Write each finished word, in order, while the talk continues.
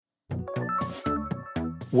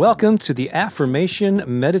Welcome to the Affirmation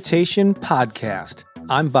Meditation Podcast.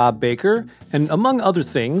 I'm Bob Baker, and among other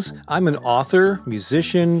things, I'm an author,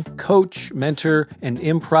 musician, coach, mentor, and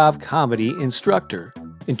improv comedy instructor.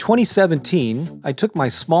 In 2017, I took my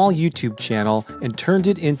small YouTube channel and turned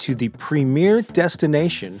it into the premier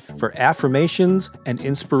destination for affirmations and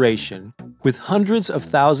inspiration, with hundreds of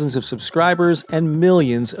thousands of subscribers and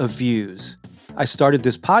millions of views. I started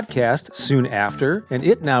this podcast soon after, and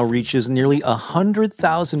it now reaches nearly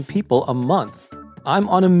 100,000 people a month. I'm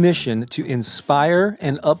on a mission to inspire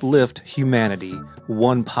and uplift humanity,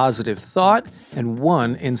 one positive thought and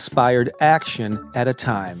one inspired action at a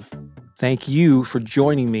time. Thank you for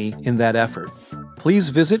joining me in that effort. Please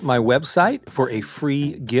visit my website for a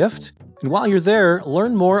free gift. And while you're there,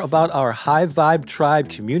 learn more about our High Vibe Tribe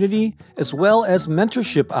community, as well as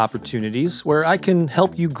mentorship opportunities where I can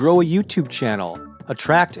help you grow a YouTube channel,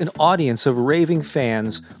 attract an audience of raving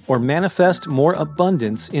fans, or manifest more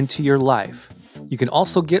abundance into your life. You can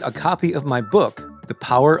also get a copy of my book, The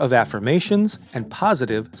Power of Affirmations and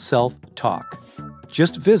Positive Self-Talk.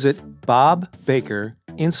 Just visit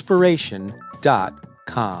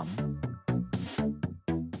bobbakerinspiration.com.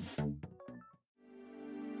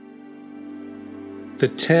 The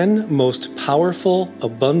 10 most powerful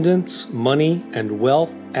abundance, money, and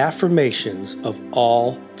wealth affirmations of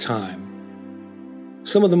all time.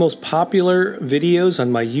 Some of the most popular videos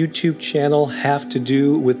on my YouTube channel have to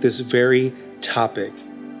do with this very topic,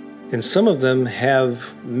 and some of them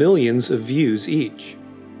have millions of views each.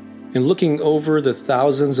 In looking over the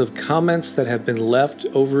thousands of comments that have been left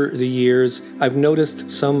over the years, I've noticed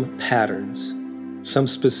some patterns. Some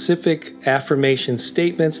specific affirmation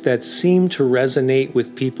statements that seem to resonate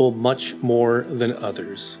with people much more than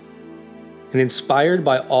others. And inspired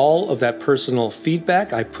by all of that personal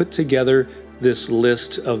feedback, I put together this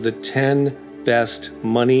list of the 10 best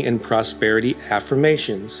money and prosperity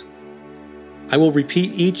affirmations. I will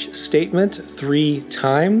repeat each statement 3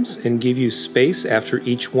 times and give you space after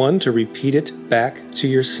each one to repeat it back to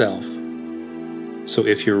yourself. So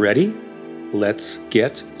if you're ready, let's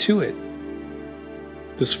get to it.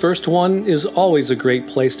 This first one is always a great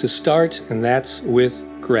place to start, and that's with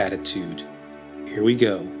gratitude. Here we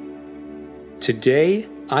go. Today,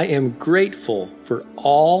 I am grateful for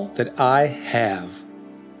all that I have.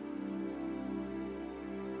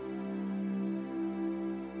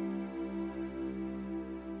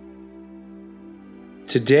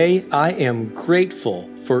 Today, I am grateful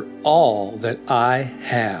for all that I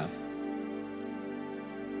have.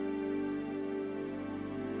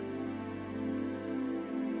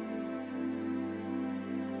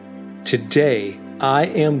 Today, I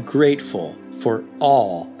am grateful for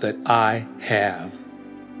all that I have.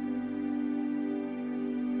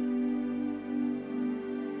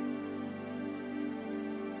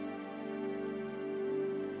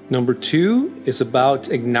 Number 2 is about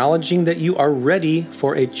acknowledging that you are ready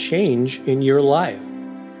for a change in your life.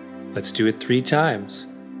 Let's do it 3 times.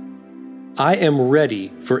 I am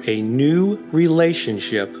ready for a new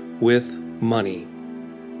relationship with money.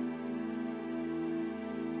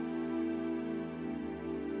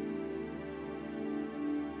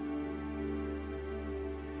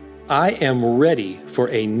 I am ready for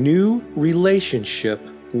a new relationship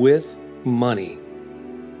with money.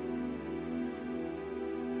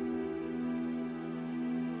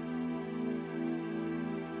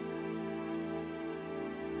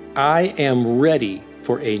 I am ready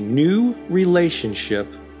for a new relationship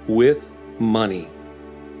with money.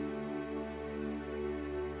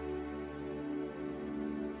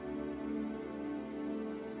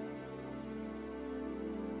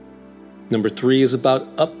 Number 3 is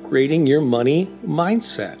about upgrading your money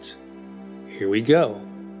mindset. Here we go.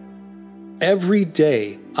 Every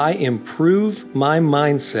day, I improve my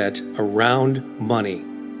mindset around money.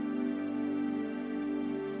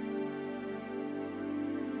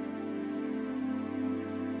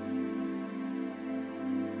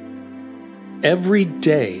 Every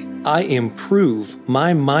day, I improve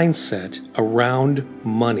my mindset around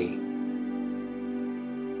money.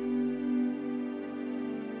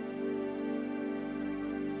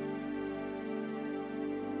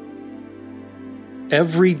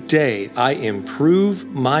 Every day, I improve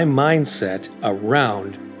my mindset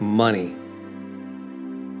around money.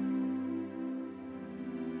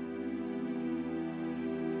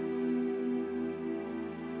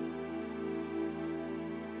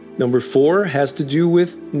 Number 4 has to do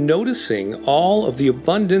with noticing all of the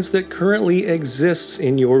abundance that currently exists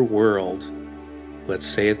in your world. Let's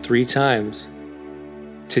say it 3 times.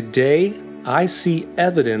 Today, I see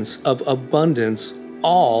evidence of abundance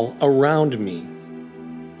all around me.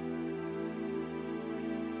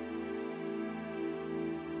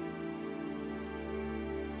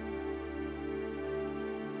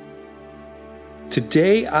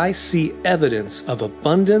 Today I see evidence of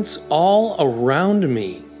abundance all around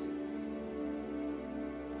me.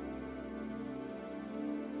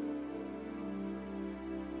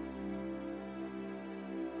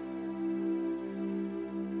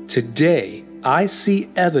 Today I see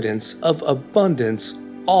evidence of abundance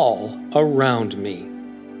all around me.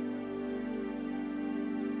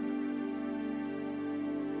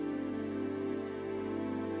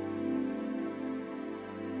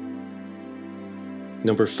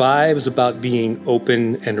 Number 5 is about being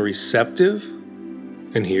open and receptive.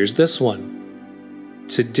 And here's this one.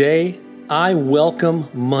 Today, I welcome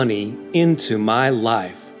money into my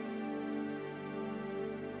life.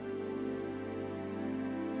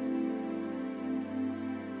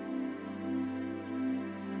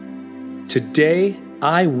 Today,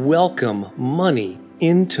 I welcome money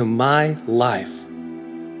into my life.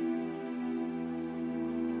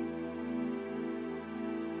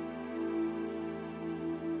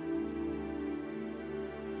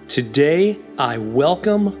 Today, I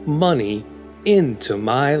welcome money into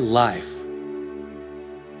my life.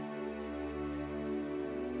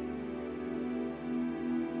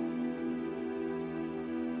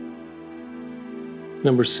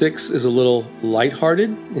 Number 6 is a little lighthearted,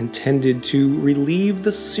 intended to relieve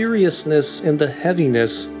the seriousness and the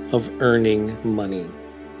heaviness of earning money.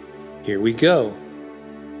 Here we go.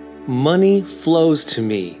 Money flows to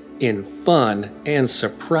me in fun and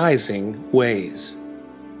surprising ways.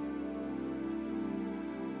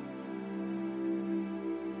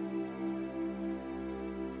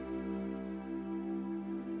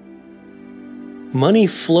 Money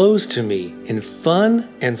flows to me in fun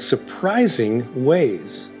and surprising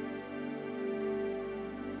ways.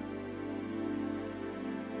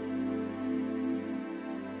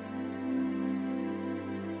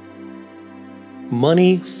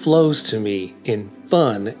 Money flows to me in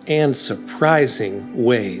fun and surprising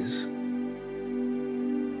ways.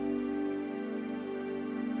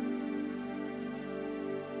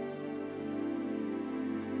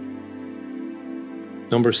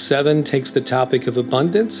 Number 7 takes the topic of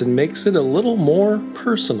abundance and makes it a little more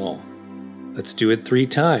personal. Let's do it 3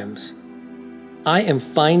 times. I am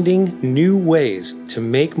finding new ways to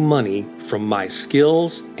make money from my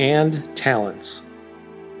skills and talents.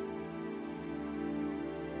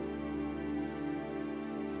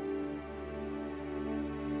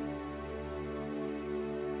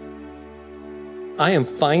 I am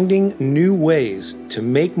finding new ways to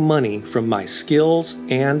make money from my skills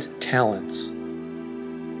and talents.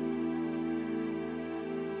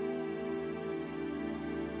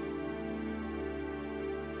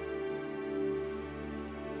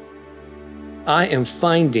 I am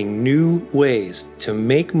finding new ways to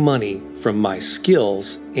make money from my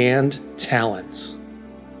skills and talents.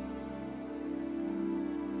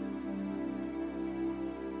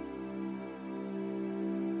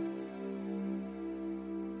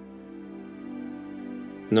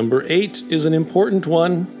 Number 8 is an important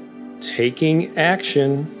one. Taking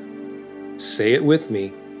action. Say it with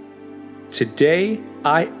me. Today,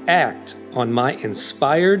 I act on my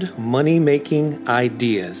inspired money-making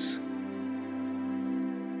ideas.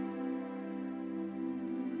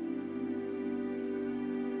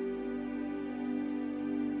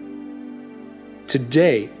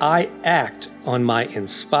 Today, I act on my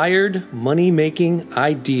inspired money-making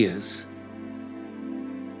ideas.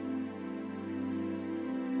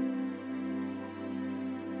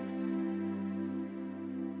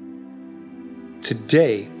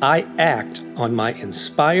 Today, I act on my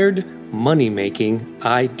inspired money-making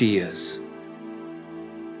ideas.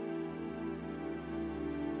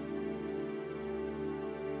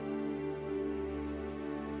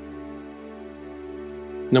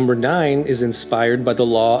 Number 9 is inspired by the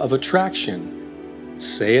law of attraction.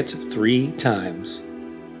 Say it 3 times.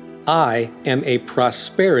 I am a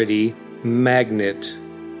prosperity magnet.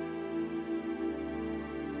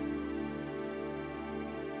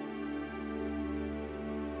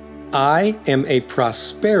 I am a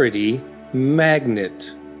prosperity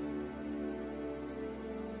magnet.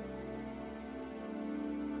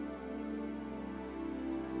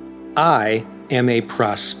 I am a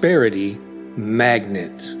prosperity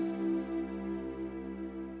magnet.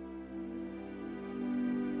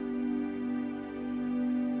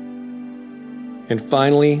 And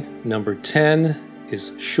finally, number 10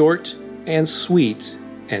 is short and sweet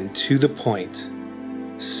and to the point.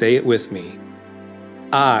 Say it with me.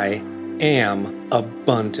 I am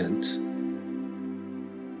abundant.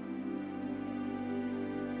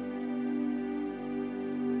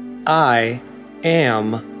 I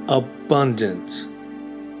am abundant.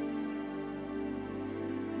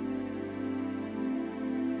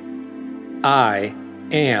 I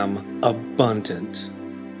am abundant.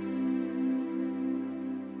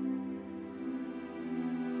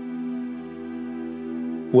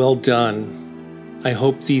 Well done. I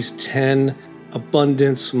hope these 10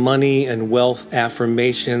 abundance, money, and wealth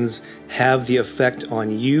affirmations have the effect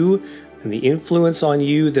on you and the influence on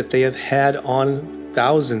you that they have had on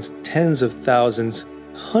thousands, tens of thousands,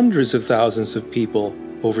 hundreds of thousands of people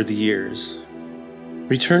over the years.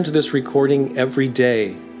 Return to this recording every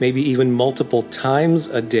day, maybe even multiple times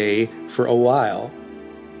a day for a while.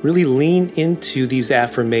 Really lean into these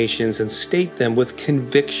affirmations and state them with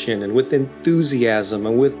conviction and with enthusiasm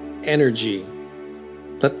and with energy.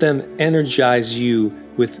 Let them energize you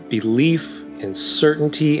with belief and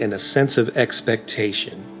certainty and a sense of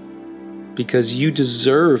expectation. Because you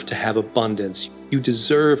deserve to have abundance. You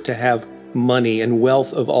deserve to have money and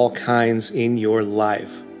wealth of all kinds in your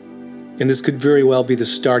life. And this could very well be the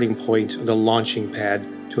starting point or the launching pad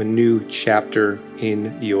to a new chapter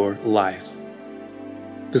in your life.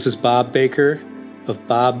 This is Bob Baker of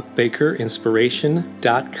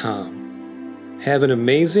BobBakerInspiration.com. Have an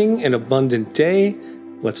amazing and abundant day.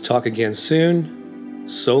 Let's talk again soon.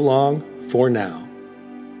 So long for now.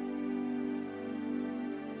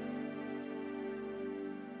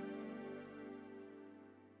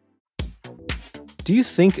 Do you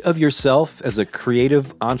think of yourself as a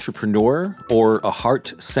creative entrepreneur or a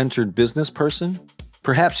heart-centered business person?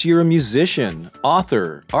 Perhaps you're a musician,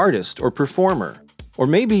 author, artist, or performer. Or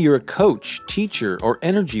maybe you're a coach, teacher, or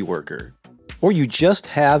energy worker. Or you just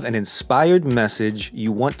have an inspired message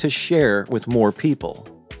you want to share with more people.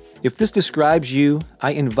 If this describes you,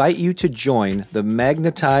 I invite you to join the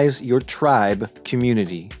Magnetize Your Tribe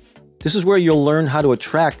community. This is where you'll learn how to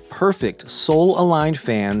attract perfect, soul-aligned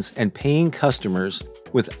fans and paying customers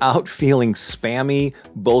without feeling spammy,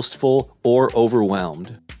 boastful, or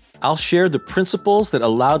overwhelmed. I'll share the principles that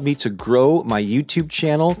allowed me to grow my YouTube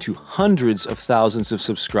channel to hundreds of thousands of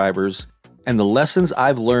subscribers and the lessons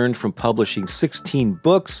I've learned from publishing 16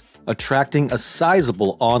 books, attracting a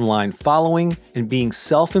sizable online following, and being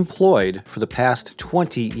self-employed for the past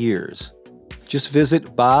 20 years. Just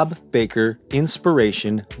visit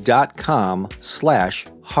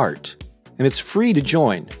bobbakerinspiration.com/heart, and it's free to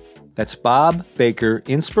join. That's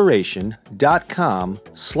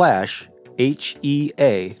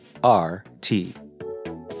bobbakerinspiration.com/HEART.